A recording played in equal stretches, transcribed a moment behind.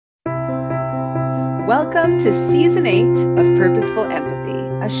Welcome to Season 8 of Purposeful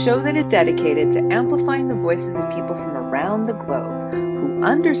Empathy, a show that is dedicated to amplifying the voices of people from around the globe who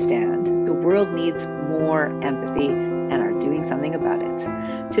understand the world needs more empathy and are doing something about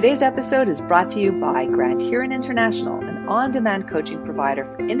it. Today's episode is brought to you by Grand Huron International, an on-demand coaching provider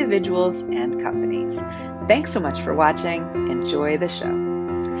for individuals and companies. Thanks so much for watching. Enjoy the show.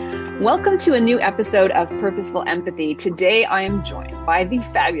 Welcome to a new episode of Purposeful Empathy. Today I am joined by the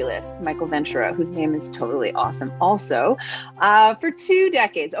fabulous Michael Ventura, whose name is totally awesome also. For over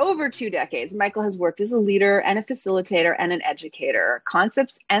 2 decades, Michael has worked as a leader and a facilitator and an educator.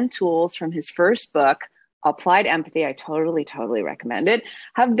 Concepts and tools from his first book, Applied Empathy, I totally recommend it,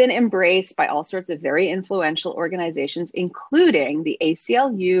 have been embraced by all sorts of very influential organizations, including the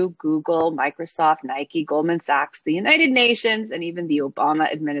ACLU, Google, Microsoft, Nike, Goldman Sachs, the United Nations, and even the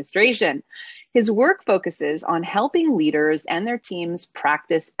Obama administration. His work focuses on helping leaders and their teams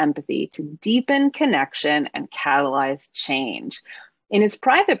practice empathy to deepen connection and catalyze change. In his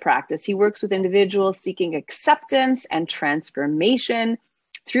private practice, he works with individuals seeking acceptance and transformation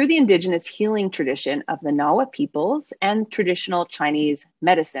through the indigenous healing tradition of the Nowak peoples and traditional Chinese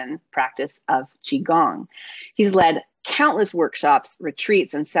medicine practice of Qigong. He's led countless workshops,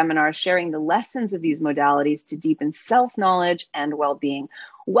 retreats, and seminars sharing the lessons of these modalities to deepen self-knowledge and well-being.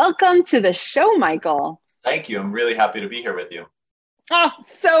 Welcome to the show, Michael. Thank you. I'm really happy to be here with you. Oh,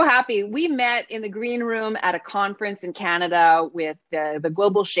 so happy. We met in the green room at a conference in Canada with the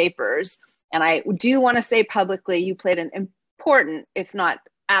Global Shapers. And I do want to say publicly, you played an important, if not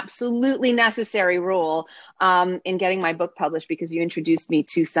absolutely necessary role in getting my book published, because you introduced me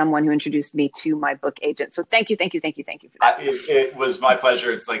to someone who introduced me to my book agent. So thank you for that. It was my pleasure.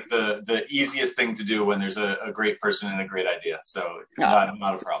 It's like the easiest thing to do when there's a great person and a great idea. So not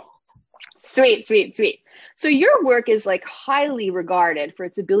a problem. Sweet. So your work is like highly regarded for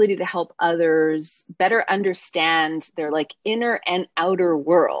its ability to help others better understand their like inner and outer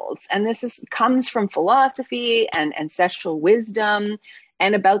worlds. And comes from philosophy and ancestral wisdom,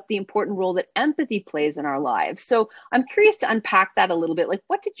 and about the important role that empathy plays in our lives. So I'm curious to unpack that a little bit. Like,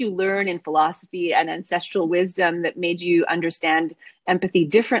 what did you learn in philosophy and ancestral wisdom that made you understand empathy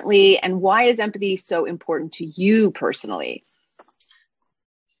differently? And why is empathy so important to you personally?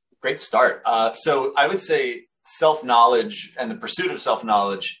 Great start. So I would say self-knowledge and the pursuit of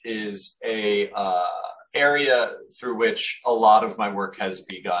self-knowledge is a area through which a lot of my work has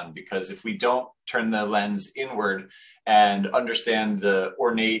begun, because if we don't turn the lens inward and understand the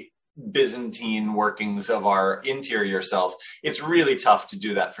ornate Byzantine workings of our interior self, it's really tough to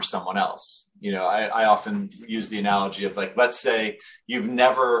do that for someone else. You know, I often use the analogy of, like, let's say you've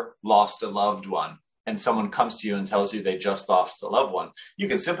never lost a loved one and someone comes to you and tells you they just lost a loved one. You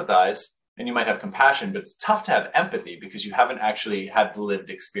can sympathize and you might have compassion, but it's tough to have empathy because you haven't actually had the lived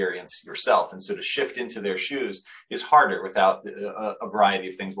experience yourself. And so to shift into their shoes is harder without a variety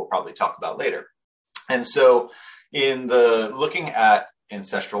of things we'll probably talk about later. And so in the looking at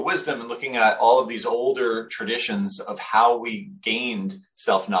ancestral wisdom and looking at all of these older traditions of how we gained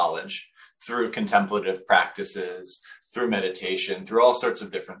self-knowledge through contemplative practices, through meditation, through all sorts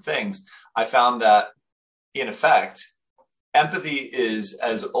of different things, I found that, in effect, empathy is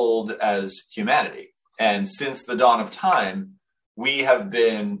as old as humanity. And since the dawn of time, we have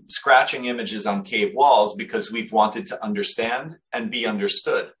been scratching images on cave walls because we've wanted to understand and be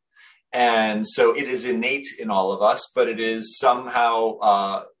understood. And so it is innate in all of us, but it is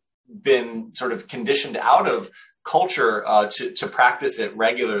somehow been sort of conditioned out of culture to practice it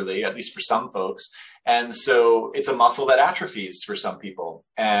regularly, at least for some folks. And so it's a muscle that atrophies for some people.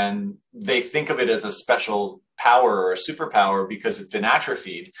 And they think of it as a special power or a superpower because it's been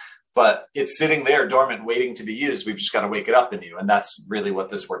atrophied, but it's sitting there dormant, waiting to be used. We've just got to wake it up in you. And that's really what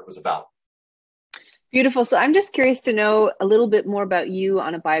this work was about. Beautiful. So I'm just curious to know a little bit more about you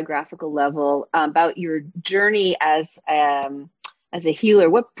on a biographical level, about your journey as a healer.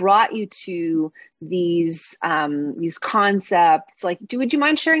 What brought you to these concepts? Like, would you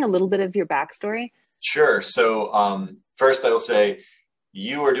mind sharing a little bit of your backstory? Sure. So first I will say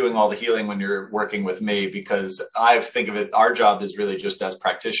you are doing all the healing when you're working with me, because I think of it, our job is really just as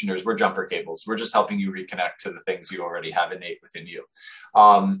practitioners, we're jumper cables. We're just helping you reconnect to the things you already have innate within you.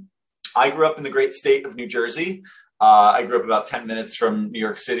 I grew up in the great state of New Jersey. I grew up about 10 minutes from New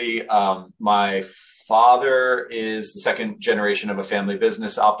York City. My father is the second generation of a family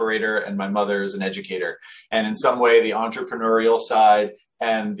business operator, and my mother is an educator. And in some way, the entrepreneurial side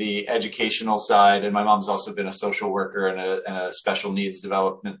and the educational side, and my mom's also been a social worker and a special needs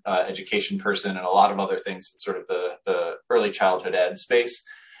development education person, and a lot of other things, sort of the early childhood ed space.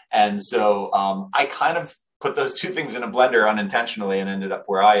 And so I kind of put those two things in a blender unintentionally and ended up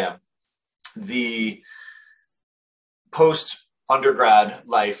where I am. the post undergrad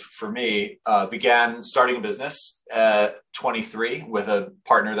life for me began starting a business at 23 with a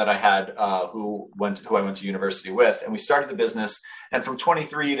partner that I had who I went to university with, and we started the business. And from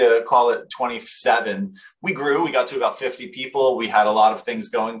 23 to call it 27, we grew. We got to about 50 people. We had a lot of things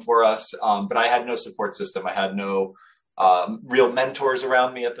going for us, but I had no support system. I had no real mentors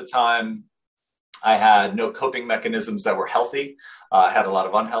around me at the time. I had no coping mechanisms that were healthy. I had a lot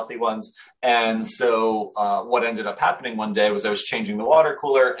of unhealthy ones. And so what ended up happening one day was I was changing the water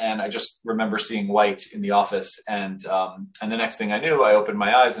cooler, and I just remember seeing white in the office. And the next thing I knew, I opened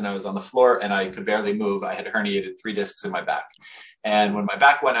my eyes and I was on the floor and I could barely move. I had herniated 3 discs in my back. And when my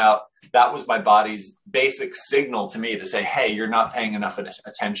back went out, that was my body's basic signal to me to say, hey, you're not paying enough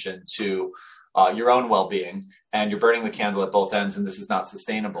attention to your own well-being, and you're burning the candle at both ends, and this is not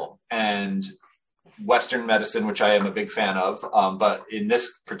sustainable. And Western medicine, which I am a big fan of, but in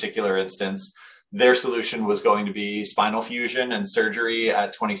this particular instance, their solution was going to be spinal fusion and surgery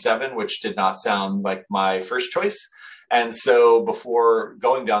at 27, which did not sound like my first choice. And so before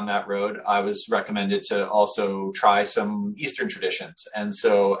going down that road, I was recommended to also try some Eastern traditions. And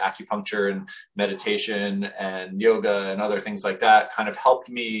so acupuncture and meditation and yoga and other things like that kind of helped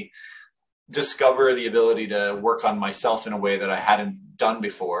me discover the ability to work on myself in a way that I hadn't done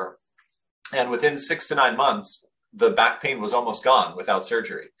before. And within 6 to 9 months, the back pain was almost gone without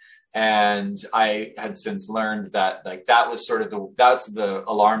surgery. And I had since learned that that was sort of that's the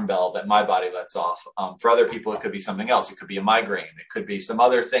alarm bell that my body lets off. For other people, it could be something else. It could be a migraine. It could be some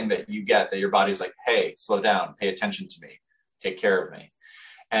other thing that you get that your body's like, hey, slow down, pay attention to me, take care of me.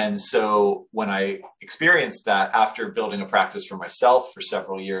 And so when I experienced that after building a practice for myself for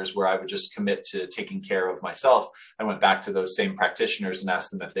several years where I would just commit to taking care of myself, I went back to those same practitioners and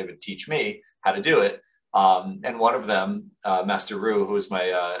asked them if they would teach me how to do it. And one of them, Master Ru, who was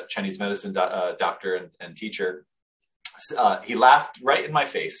my Chinese medicine doctor and teacher, he laughed right in my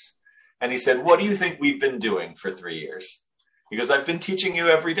face. And he said, what do you think we've been doing for 3 years? He goes, I've been teaching you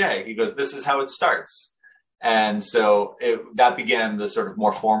every day. He goes, this is how it starts. And so that began the sort of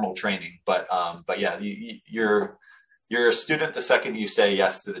more formal training. But yeah, you're a student the second you say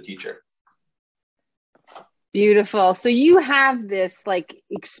yes to the teacher. Beautiful. So you have this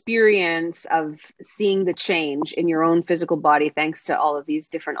experience of seeing the change in your own physical body thanks to all of these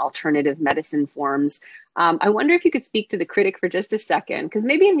different alternative medicine forms. I wonder if you could speak to the critic for just a second, because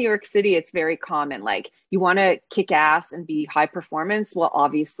maybe in New York City, it's very common. You want to kick ass and be high performance. Well,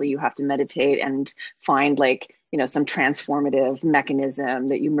 obviously you have to meditate and find some transformative mechanism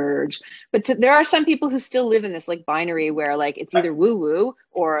that you merge. But there are some people who still live in this binary where it's either woo woo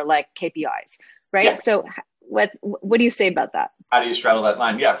or KPIs, right? Yeah. So what do you say about that? How do you straddle that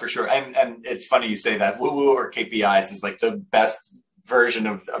line? Yeah, for sure. And it's funny you say that. Woo woo or KPIs is the best version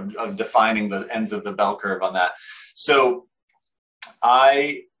of defining the ends of the bell curve on that. So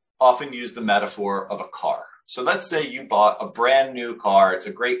I often use the metaphor of a car. So let's say you bought a brand new car. It's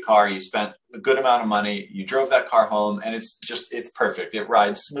a great car. You spent a good amount of money. You drove that car home and it's perfect. It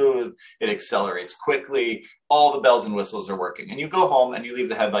rides smooth. It accelerates quickly. All the bells and whistles are working. And you go home and you leave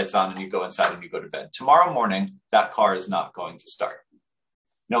the headlights on and you go inside and you go to bed. Tomorrow morning, that car is not going to start,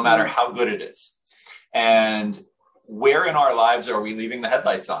 no matter how good it is. And where in our lives are we leaving the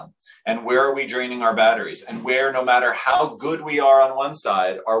headlights on? And where are we draining our batteries? And where, no matter how good we are on one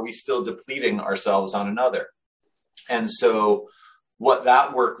side, are we still depleting ourselves on another? And so what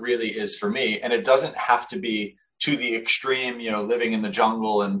that work really is for me, and it doesn't have to be to the extreme, living in the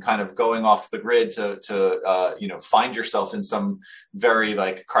jungle and kind of going off the grid to find yourself in some very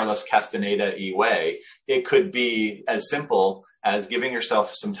Carlos Castaneda-y way. It could be as simple as giving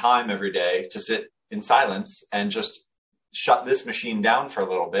yourself some time every day to sit in silence and just shut this machine down for a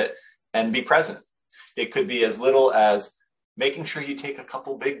little bit and be present. It could be as little as making sure you take a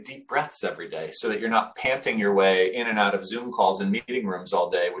couple big deep breaths every day so that you're not panting your way in and out of Zoom calls and meeting rooms all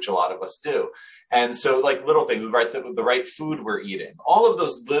day, which a lot of us do. And so little things, right, the right food we're eating, all of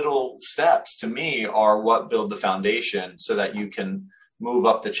those little steps to me are what build the foundation so that you can move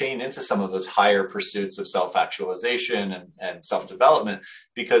up the chain into some of those higher pursuits of self-actualization and self-development.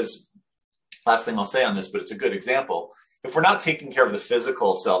 Because last thing I'll say on this, but it's a good example. If we're not taking care of the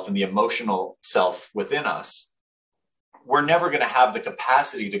physical self and the emotional self within us, we're never going to have the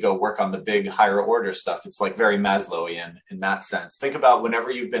capacity to go work on the big higher order stuff. It's very Maslowian in that sense. Think about whenever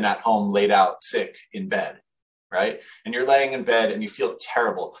you've been at home laid out sick in bed, right? And you're laying in bed and you feel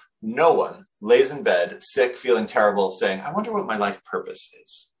terrible. No one lays in bed sick, feeling terrible, saying, I wonder what my life purpose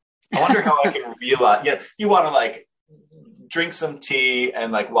is. I wonder how I can realize, you want to drink some tea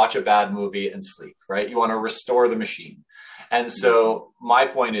and watch a bad movie and sleep, right? You want to restore the machine. And so my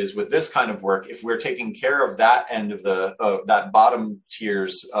point is, with this kind of work, if we're taking care of that end of that bottom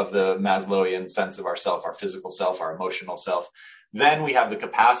tiers of the Maslowian sense of ourself, our physical self, our emotional self, then we have the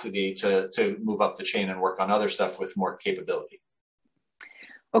capacity to move up the chain and work on other stuff with more capability.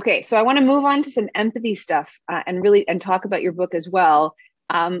 Okay, so I want to move on to some empathy stuff and talk about your book as well.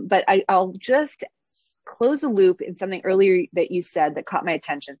 But I'll just close a loop in something earlier that you said that caught my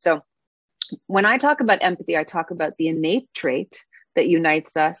attention. So when I talk about empathy, I talk about the innate trait that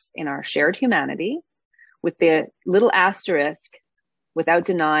unites us in our shared humanity, with the little asterisk, without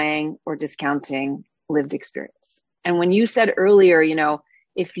denying or discounting lived experience. And when you said earlier,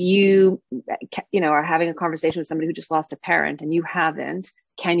 if you are having a conversation with somebody who just lost a parent and you haven't,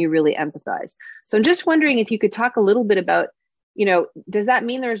 can you really empathize? So I'm just wondering if you could talk a little bit about, does that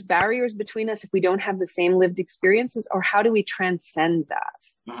mean there's barriers between us if we don't have the same lived experiences, or how do we transcend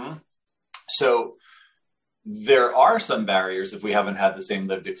that? Mm-hmm. So there are some barriers if we haven't had the same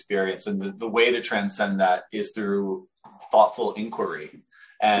lived experience. And the way to transcend that is through thoughtful inquiry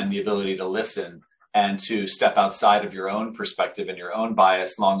and the ability to listen and to step outside of your own perspective and your own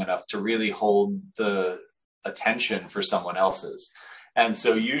bias long enough to really hold the attention for someone else's. And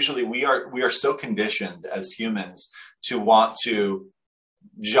so usually we are so conditioned as humans to want to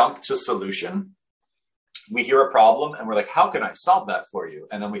jump to solution. We hear a problem and we're like, how can I solve that for you?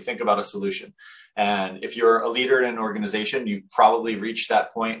 And then we think about a solution. And if you're a leader in an organization, you've probably reached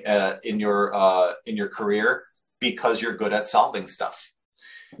that point in your career because you're good at solving stuff.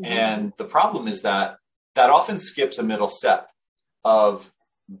 Mm-hmm. And the problem is that often skips a middle step of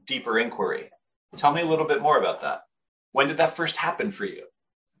deeper inquiry. Tell me a little bit more about that. When did that first happen for you?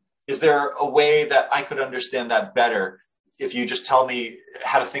 Is there a way that I could understand that better if you just tell me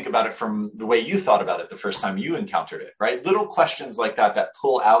how to think about it from the way you thought about it the first time you encountered it, right? Little questions like that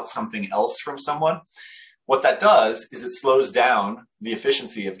pull out something else from someone. What that does is it slows down the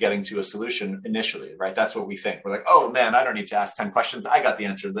efficiency of getting to a solution initially, right? That's what we think. We're like, oh man, I don't need to ask 10 questions. I got the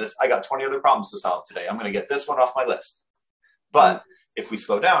answer to this. I got 20 other problems to solve today. I'm going to get this one off my list. But if we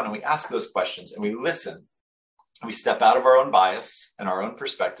slow down and we ask those questions and we listen, we step out of our own bias and our own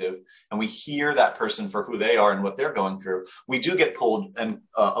perspective, and we hear that person for who they are and what they're going through, we do get pulled and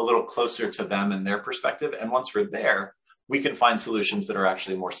a little closer to them and their perspective. And once we're there, we can find solutions that are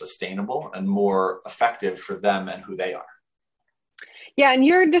actually more sustainable and more effective for them and who they are. Yeah, and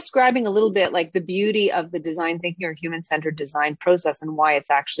you're describing a little bit like the beauty of the design thinking or human-centered design process and why it's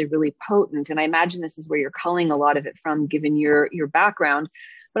actually really potent. And I imagine this is where you're culling a lot of it from, given your background.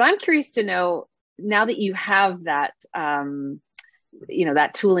 But I'm curious to know, now that you have that,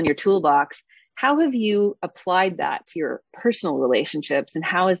 that tool in your toolbox, how have you applied that to your personal relationships, and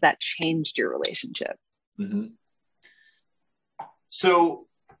how has that changed your relationships? Mm-hmm. So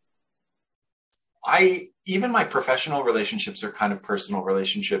even my professional relationships are kind of personal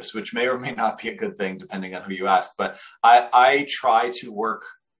relationships, which may or may not be a good thing depending on who you ask. But I try to work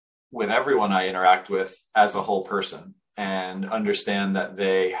with everyone I interact with as a whole person and understand that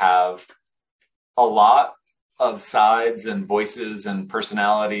they have a lot of sides and voices and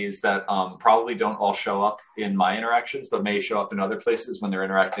personalities that probably don't all show up in my interactions, but may show up in other places when they're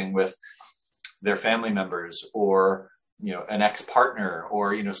interacting with their family members or an ex-partner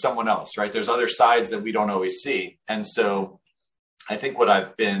or someone else, right? There's other sides that we don't always see. And so I think what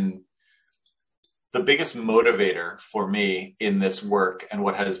I've been the biggest motivator for me in this work, and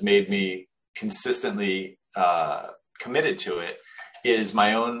what has made me consistently committed to it, is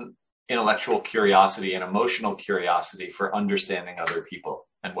my own intellectual curiosity and emotional curiosity for understanding other people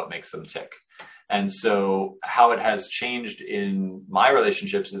and what makes them tick. And so how it has changed in my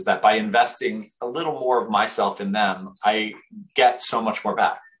relationships is that by investing a little more of myself in them, I get so much more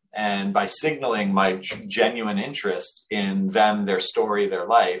back. And by signaling my genuine interest in them, their story, their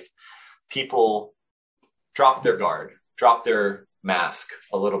life, people drop their guard, drop their mask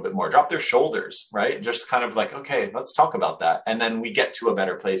a little bit more, drop their shoulders, right? Just kind of like, okay, let's talk about that. And then we get to a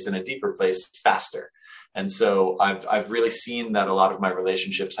better place and a deeper place faster. And so I've really seen that a lot of my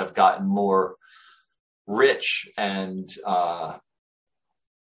relationships have gotten more rich and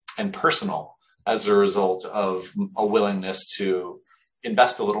personal as a result of a willingness to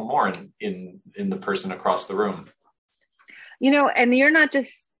invest a little more in the person across the room. And you're not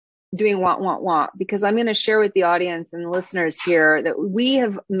just doing want, because I'm going to share with the audience and the listeners here that we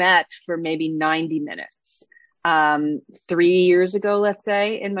have met for maybe 90 minutes, 3 years ago, let's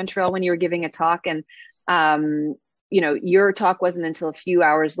say, in Montreal when you were giving a talk. And, your talk wasn't until a few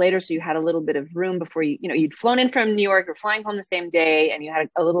hours later. So you had a little bit of room before you'd flown in from New York or flying home the same day, and you had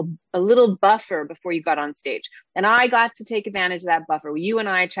a little buffer before you got on stage. And I got to take advantage of that buffer. You and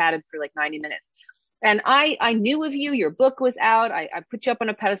I chatted for like 90 minutes. And I knew of you. Your book was out. I put you up on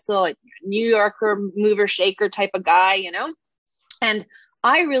a pedestal, like New Yorker mover shaker type of guy, you know? And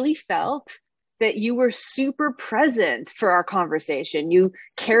I really felt that you were super present for our conversation. You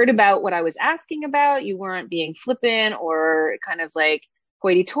cared about what I was asking about. You weren't being flippant or kind of like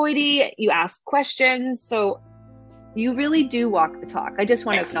hoity-toity. You asked questions. So you really do walk the talk. I just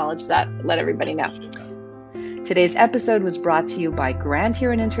want to acknowledge that, let everybody know. Today's episode was brought to you by Grand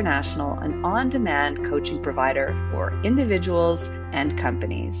Huron International, an on-demand coaching provider for individuals and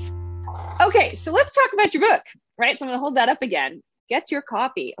companies. Okay, so let's talk about your book, right? So I'm going to hold that up again. Get your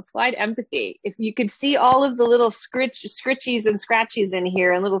copy, Applied Empathy. If you could see all of the little scritchies and scratchies in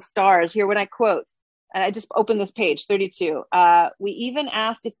here and little stars, here when I quote, and I just opened this page, 32. We even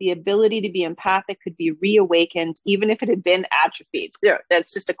asked if the ability to be empathic could be reawakened, even if it had been atrophied. There,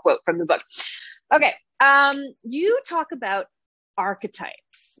 that's just a quote from the book. Okay, you talk about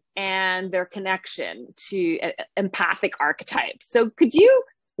archetypes and their connection to empathic archetypes. So could you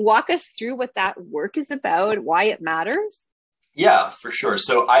walk us through what that work is about, why it matters? Yeah, for sure.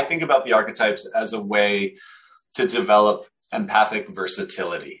 So I think about the archetypes as a way to develop empathic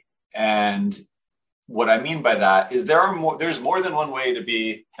versatility. And what I mean by that is there's more than one way to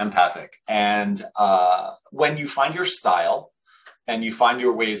be empathic. And when you find your style and you find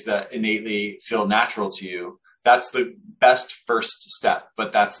your ways that innately feel natural to you, that's the best first step,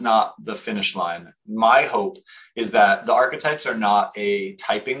 but that's not the finish line. My hope is that the archetypes are not a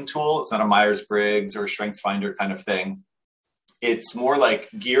typing tool. It's not a Myers-Briggs or StrengthsFinder kind of thing. It's more like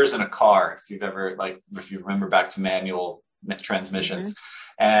gears in a car. If you remember back to manual transmissions,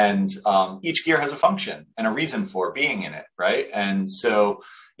 and each gear has a function and a reason for being in it, right? And so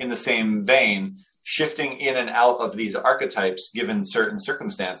in the same vein, shifting in and out of these archetypes, given certain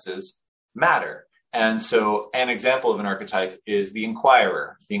circumstances, matter. And so an example of an archetype is the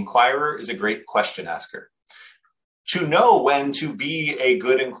inquirer. The inquirer is a great question asker. To know when to be a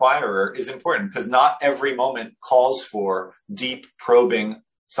good inquirer is important because not every moment calls for deep, probing,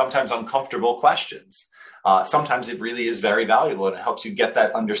 sometimes uncomfortable questions. Sometimes it really is very valuable and it helps you get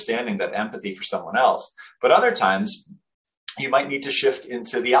that understanding, that empathy for someone else. But other times you might need to shift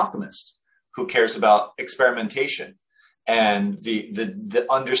into the alchemist who cares about experimentation and the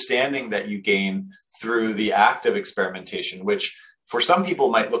understanding that you gain through the act of experimentation, which for some people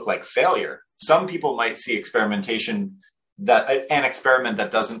might look like failure. Some people might see experimentation, that an experiment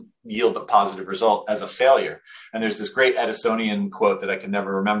that doesn't yield a positive result, as a failure. And there's this great Edisonian quote that I can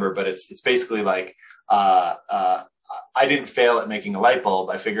never remember, but it's basically like, I didn't fail at making a light bulb.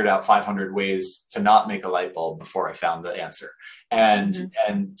 I figured out 500 ways to not make a light bulb before I found the answer. And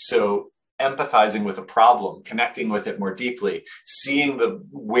so empathizing with a problem, connecting with it more deeply, seeing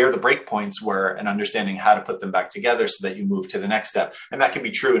where the breakpoints were and understanding how to put them back together so that you move to the next step. And that can be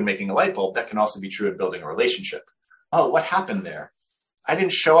true in making a light bulb. That can also be true in building a relationship. Oh, what happened there? I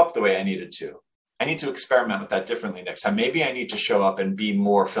didn't show up the way I needed to. I need to experiment with that differently next time. Maybe I need to show up and be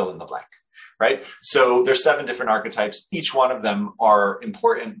more fill in the blank, right? So there's 7 different archetypes. Each one of them are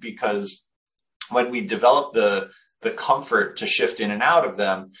important because when we develop the comfort to shift in and out of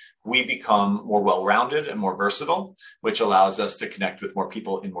them, we become more well-rounded and more versatile, which allows us to connect with more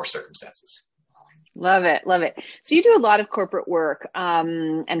people in more circumstances. Love it. Love it. So you do a lot of corporate work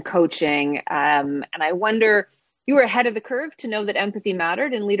and coaching. And I wonder, you were ahead of the curve to know that empathy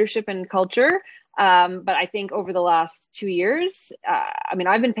mattered in leadership and culture. But I think over the last 2 years,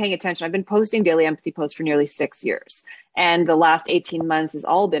 I've been paying attention. I've been posting daily empathy posts for nearly 6 years. And the last 18 months has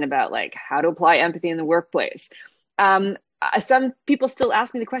all been about like how to apply empathy in the workplace. Some people still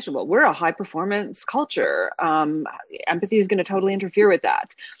ask me the question, well, we're a high performance culture. Empathy is going to totally interfere with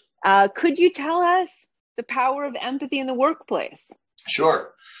that. Could you tell us the power of empathy in the workplace?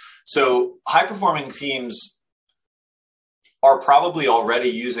 Sure. So high performing teams are probably already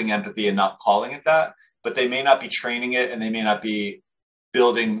using empathy and not calling it that, but they may not be training it and they may not be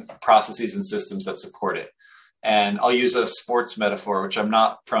building processes and systems that support it. And I'll use a sports metaphor, which I'm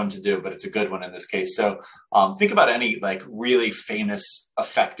not prone to do, but it's a good one in this case. So think about any like really famous,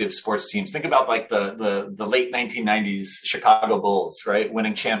 effective sports teams. Think about like the late 1990s Chicago Bulls, right?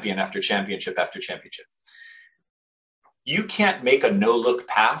 Winning champion after championship after championship. You can't make a no-look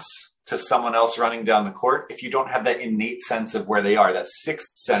pass to someone else running down the court if you don't have that innate sense of where they are, that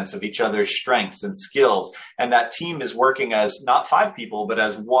sixth sense of each other's strengths and skills. And that team is working as not 5 people, but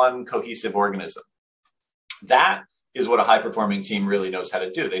as one cohesive organism. That is what a high-performing team really knows how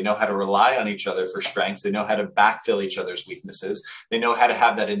to do. They know how to rely on each other for strengths. They know how to backfill each other's weaknesses. They know how to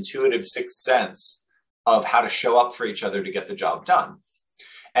have that intuitive sixth sense of how to show up for each other to get the job done.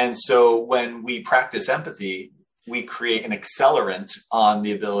 And so when we practice empathy, we create an accelerant on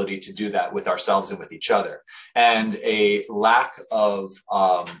the ability to do that with ourselves and with each other. And a lack of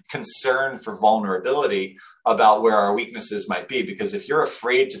concern for vulnerability about where our weaknesses might be. Because if you're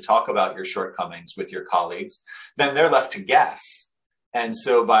afraid to talk about your shortcomings with your colleagues, then they're left to guess. And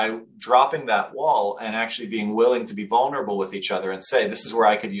so by dropping that wall and actually being willing to be vulnerable with each other and say, this is where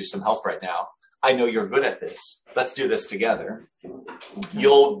I could use some help right now. I know you're good at this. Let's do this together.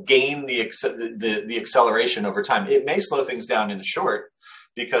 You'll gain the acceleration over time. It may slow things down in the short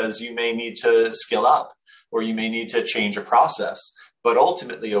because you may need to skill up or you may need to change a process. But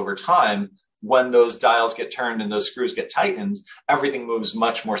ultimately over time, when those dials get turned and those screws get tightened, everything moves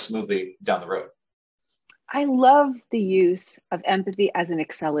much more smoothly down the road. I love the use of empathy as an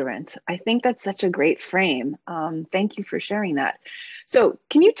accelerant. I think that's such a great frame. Thank you for sharing that. So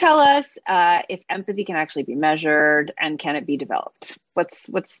can you tell us if empathy can actually be measured and can it be developed? What's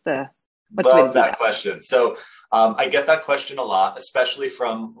Love that question. So I get that question a lot, especially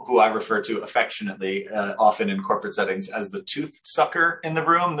from who I refer to affectionately, often in corporate settings, as the tooth sucker in the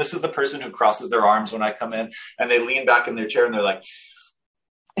room. This is the person who crosses their arms when I come in and they lean back in their chair and they're like,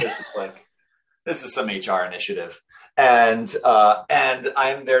 this is some HR initiative. And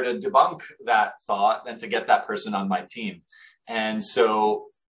I'm there to debunk that thought and to get that person on my team. And so,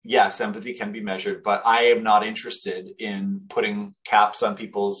 yes, empathy can be measured, but I am not interested in putting caps on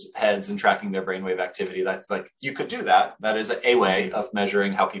people's heads and tracking their brainwave activity. That's like, you could do that. That is a way of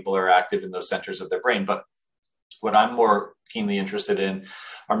measuring how people are active in those centers of their brain. But what I'm more keenly interested in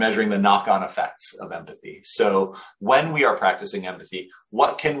are measuring the knock-on effects of empathy. So when we are practicing empathy,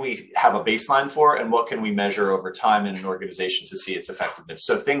 what can we have a baseline for and what can we measure over time in an organization to see its effectiveness?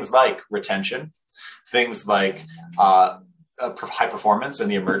 So things like retention, things like high performance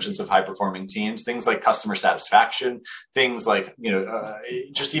and the emergence of high performing teams, things like customer satisfaction, things like,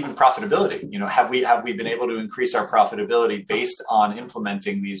 just even profitability. Have we been able to increase our profitability based on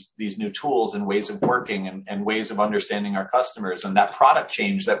implementing these new tools and ways of working and ways of understanding our customers, and that product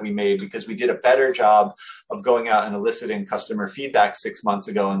change that we made because we did a better job of going out and eliciting customer feedback 6 months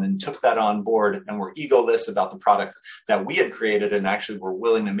ago and then took that on board and were egoless about the product that we had created and actually were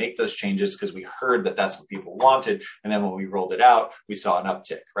willing to make those changes because we heard that that's what people wanted. And then when we rolled it out, we saw an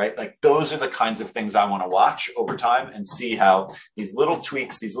uptick, right? Like those are the kinds of things I want to watch over time and see how these little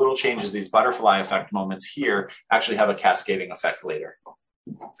tweaks, these little changes, these butterfly effect moments here actually have a cascading effect later.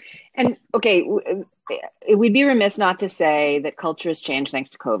 And okay, we'd be remiss not to say that culture has changed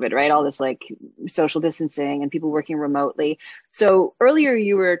thanks to COVID, right? All this like social distancing and people working remotely. So earlier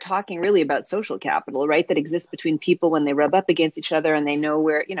you were talking really about social capital, right? That exists between people when they rub up against each other and they know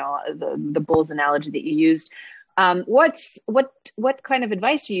where, the bull's analogy that you used. What kind of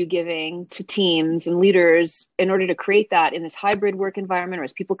advice are you giving to teams and leaders in order to create that in this hybrid work environment, or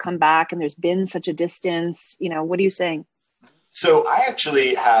as people come back and there's been such a distance? What are you saying? So I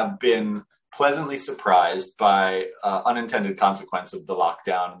actually have been pleasantly surprised by unintended consequence of the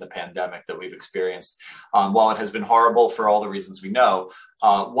lockdown and the pandemic that we've experienced. While it has been horrible for all the reasons we know,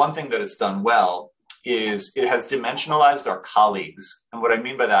 one thing that it's done well is it has dimensionalized our colleagues. And what I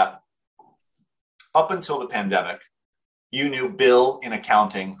mean by that, up until the pandemic, you knew Bill in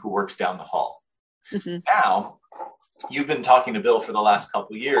accounting who works down the hall. Mm-hmm. Now, you've been talking to Bill for the last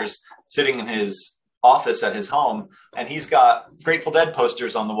couple of years, sitting in his office at his home, and he's got Grateful Dead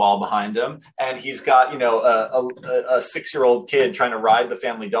posters on the wall behind him, and he's got, a 6-year-old kid trying to ride the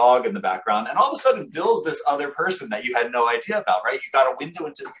family dog in the background, and all of a sudden, Bill's this other person that you had no idea about, right? You got a window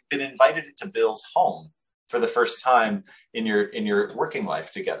into, you've been invited into Bill's home for the first time in your working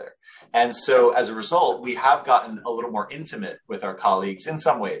life together. And so as a result, we have gotten a little more intimate with our colleagues in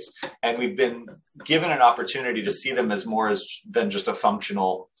some ways. And we've been given an opportunity to see them as more than just a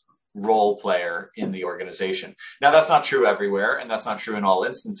functional role player in the organization. Now, that's not true everywhere, and that's not true in all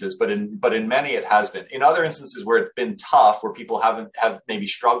instances, but in many it has been. In other instances where it's been tough, where people have maybe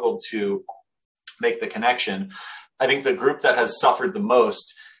struggled to make the connection, I think the group that has suffered the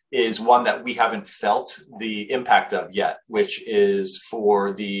most is one that we haven't felt the impact of yet, which is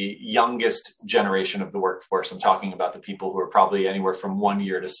for the youngest generation of the workforce. I'm talking about the people who are probably anywhere from 1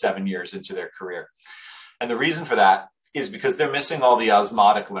 year to 7 years into their career. And the reason for that is because they're missing all the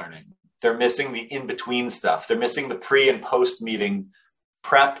osmotic learning. They're missing the in-between stuff. They're missing the pre and post meeting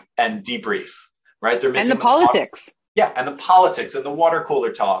prep and debrief, right? They're missing the politics. And the politics and the water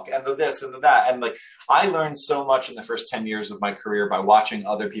cooler talk and the this and the that. And like, I learned so much in the first 10 years of my career by watching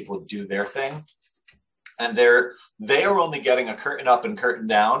other people do their thing. And they are only getting a curtain up and curtain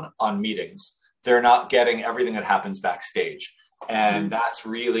down on meetings. They're not getting everything that happens backstage. And that's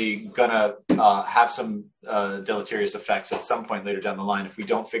really gonna have some deleterious effects at some point later down the line if we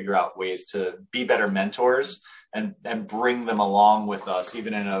don't figure out ways to be better mentors and bring them along with us,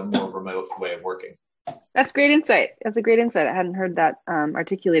 even in a more remote way of working. That's great insight. That's a great insight. I hadn't heard that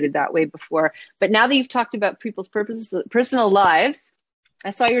articulated that way before. But now that you've talked about people's personal lives, I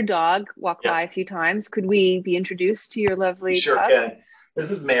saw your dog walk by a few times. Could we be introduced to your lovely Sure pup? can.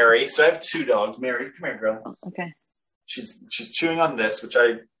 This is Mary. So I have two dogs. Mary, come here, girl. Oh, okay. She's chewing on this, which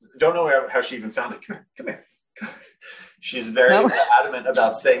I don't know how she even found it. Come here. She's very adamant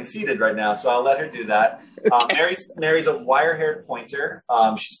about staying seated right now, so I'll let her do that. Okay. Mary's a wire-haired pointer.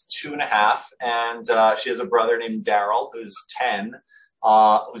 She's 2.5, and she has a brother named Daryl, who's 10,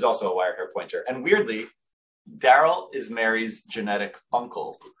 who's also a wire-haired pointer. And weirdly, Daryl is Mary's genetic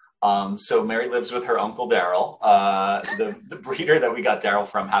uncle. So Mary lives with her uncle Daryl. The breeder that we got Daryl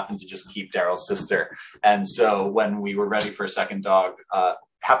from happened to just keep Daryl's sister. And so when we were ready for a second dog,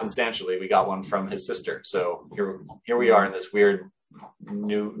 happenstantially, we got one from his sister. So here we are in this weird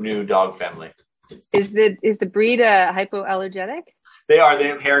new dog family. Is the breed hypoallergenic? They are. They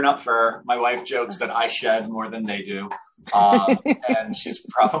have hair, not fur. My wife jokes that I shed more than they do. And she's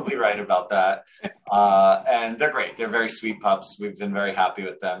probably right about that. And they're great. They're very sweet pups. We've been very happy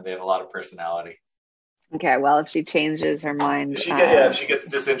with them. They have a lot of personality. Okay. Well, if she changes her mind. If she gets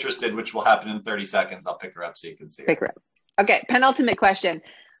disinterested, which will happen in 30 seconds, I'll pick her up so you can see her. Pick her up. Okay. Penultimate question.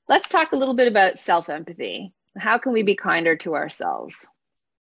 Let's talk a little bit about self-empathy. How can we be kinder to ourselves?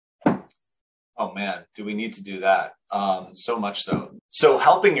 Oh man, do we need to do that? So much so. So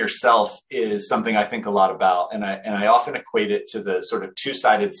helping yourself is something I think a lot about. And I often equate it to the sort of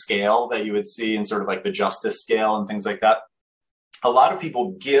two-sided scale that you would see in sort of like the justice scale and things like that. A lot of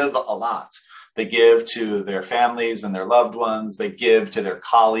people give a lot. They give to their families and their loved ones. They give to their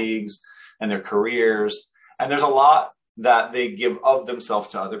colleagues and their careers. And there's a lot that they give of themselves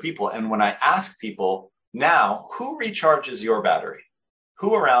to other people. And when I ask people now, who recharges your battery?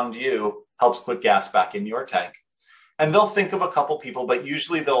 Who around you helps put gas back in your tank? And they'll think of a couple people, but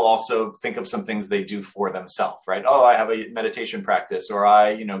usually they'll also think of some things they do for themselves, right? Oh, I have a meditation practice, or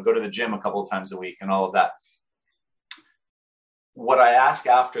I, go to the gym a couple of times a week and all of that. What I ask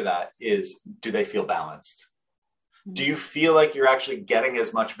after that is, do they feel balanced? Do you feel like you're actually getting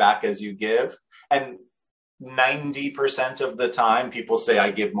as much back as you give? And 90% of the time, people say, I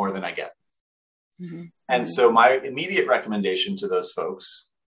give more than I get. Mm-hmm. And so my immediate recommendation to those folks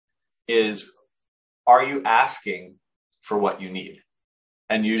is, are you asking for what you need?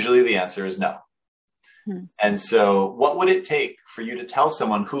 And usually the answer is no. Hmm. And so what would it take for you to tell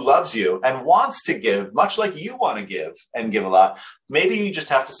someone who loves you and wants to give, much like you want to give and give a lot? Maybe you just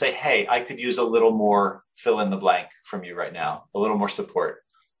have to say, hey, I could use a little more fill in the blank from you right now, a little more support,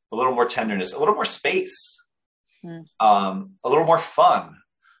 a little more tenderness, a little more space, a little more fun,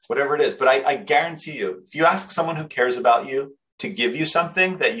 whatever it is. But I guarantee you, if you ask someone who cares about you to give you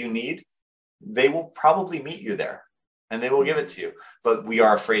something that you need, they will probably meet you there and they will give it to you. But we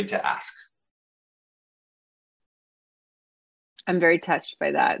are afraid to ask. I'm very touched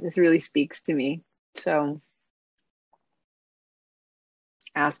by that. This really speaks to me. So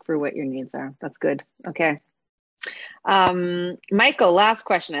ask for what your needs are. That's good. Okay. Michael, last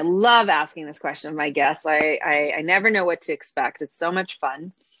question. I love asking this question of my guests. I never know what to expect. It's so much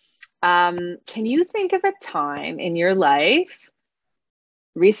fun. Can you think of a time in your life,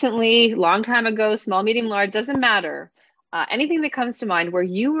 recently, long time ago, small, medium, large, doesn't matter, anything that comes to mind where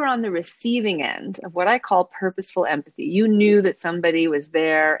you were on the receiving end of what I call purposeful empathy? You knew that somebody was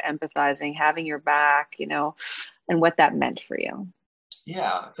there, empathizing, having your back, and what that meant for you.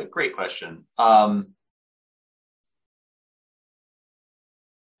 Yeah, that's a great question.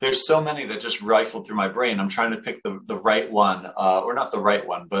 There's so many that just rifled through my brain. I'm trying to pick the right one, or not the right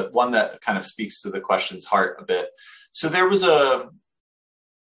one, but one that kind of speaks to the question's heart a bit. So there was a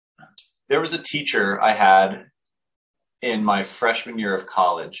teacher I had in my freshman year of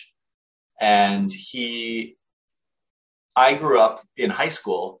college, and I grew up in high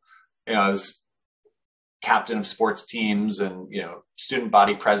school. I was captain of sports teams and, student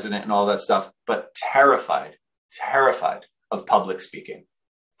body president and all that stuff, but terrified of public speaking.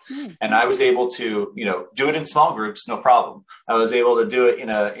 And I was able to, do it in small groups, no problem. I was able to do it in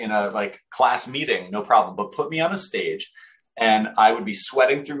a like class meeting, no problem. But put me on a stage and I would be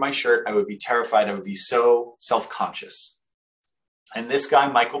sweating through my shirt. I would be terrified. I would be so self-conscious. And this guy,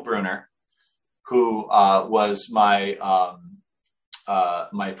 Michael Bruner, who was my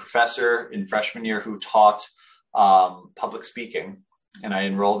professor in freshman year, who taught public speaking, and I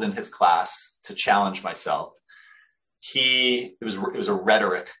enrolled in his class to challenge myself. It was a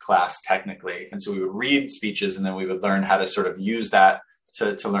rhetoric class technically. And so we would read speeches and then we would learn how to sort of use that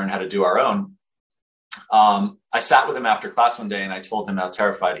to learn how to do our own. I sat with him after class one day and I told him how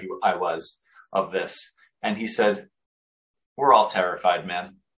terrified I was of this. And he said, we're all terrified,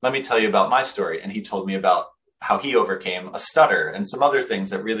 man. Let me tell you about my story. And he told me about how he overcame a stutter and some other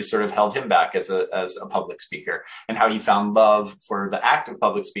things that really sort of held him back as a public speaker, and how he found love for the act of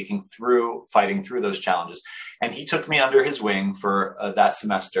public speaking through fighting through those challenges. And he took me under his wing for that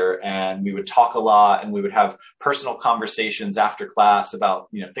semester, and we would talk a lot, and we would have personal conversations after class about,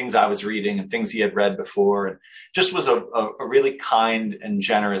 things I was reading and things he had read before, and just was a really kind and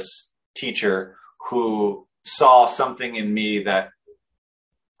generous teacher who saw something in me that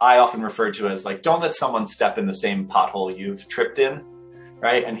I often refer to as like, don't let someone step in the same pothole you've tripped in,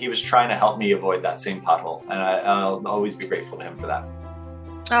 right? And he was trying to help me avoid that same pothole. And I'll always be grateful to him for that.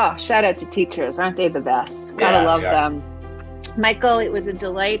 Oh, shout out to teachers. Aren't they the best? Gotta love them. Michael, it was a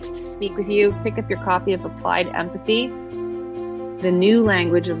delight to speak with you. Pick up your copy of Applied Empathy, The New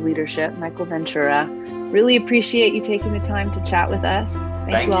Language of Leadership, Michael Ventura. Really appreciate you taking the time to chat with us.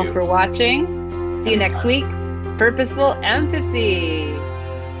 Thank you all for watching. See you next week. Purposeful Empathy.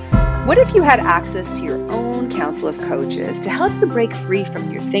 What if you had access to your own council of coaches to help you break free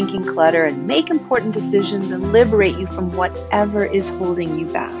from your thinking clutter and make important decisions and liberate you from whatever is holding you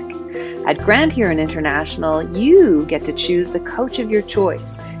back? At Grand Huron International, you get to choose the coach of your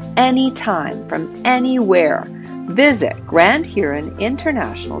choice anytime from anywhere. Visit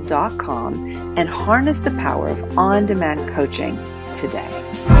grandhuroninternational.com and harness the power of on-demand coaching today.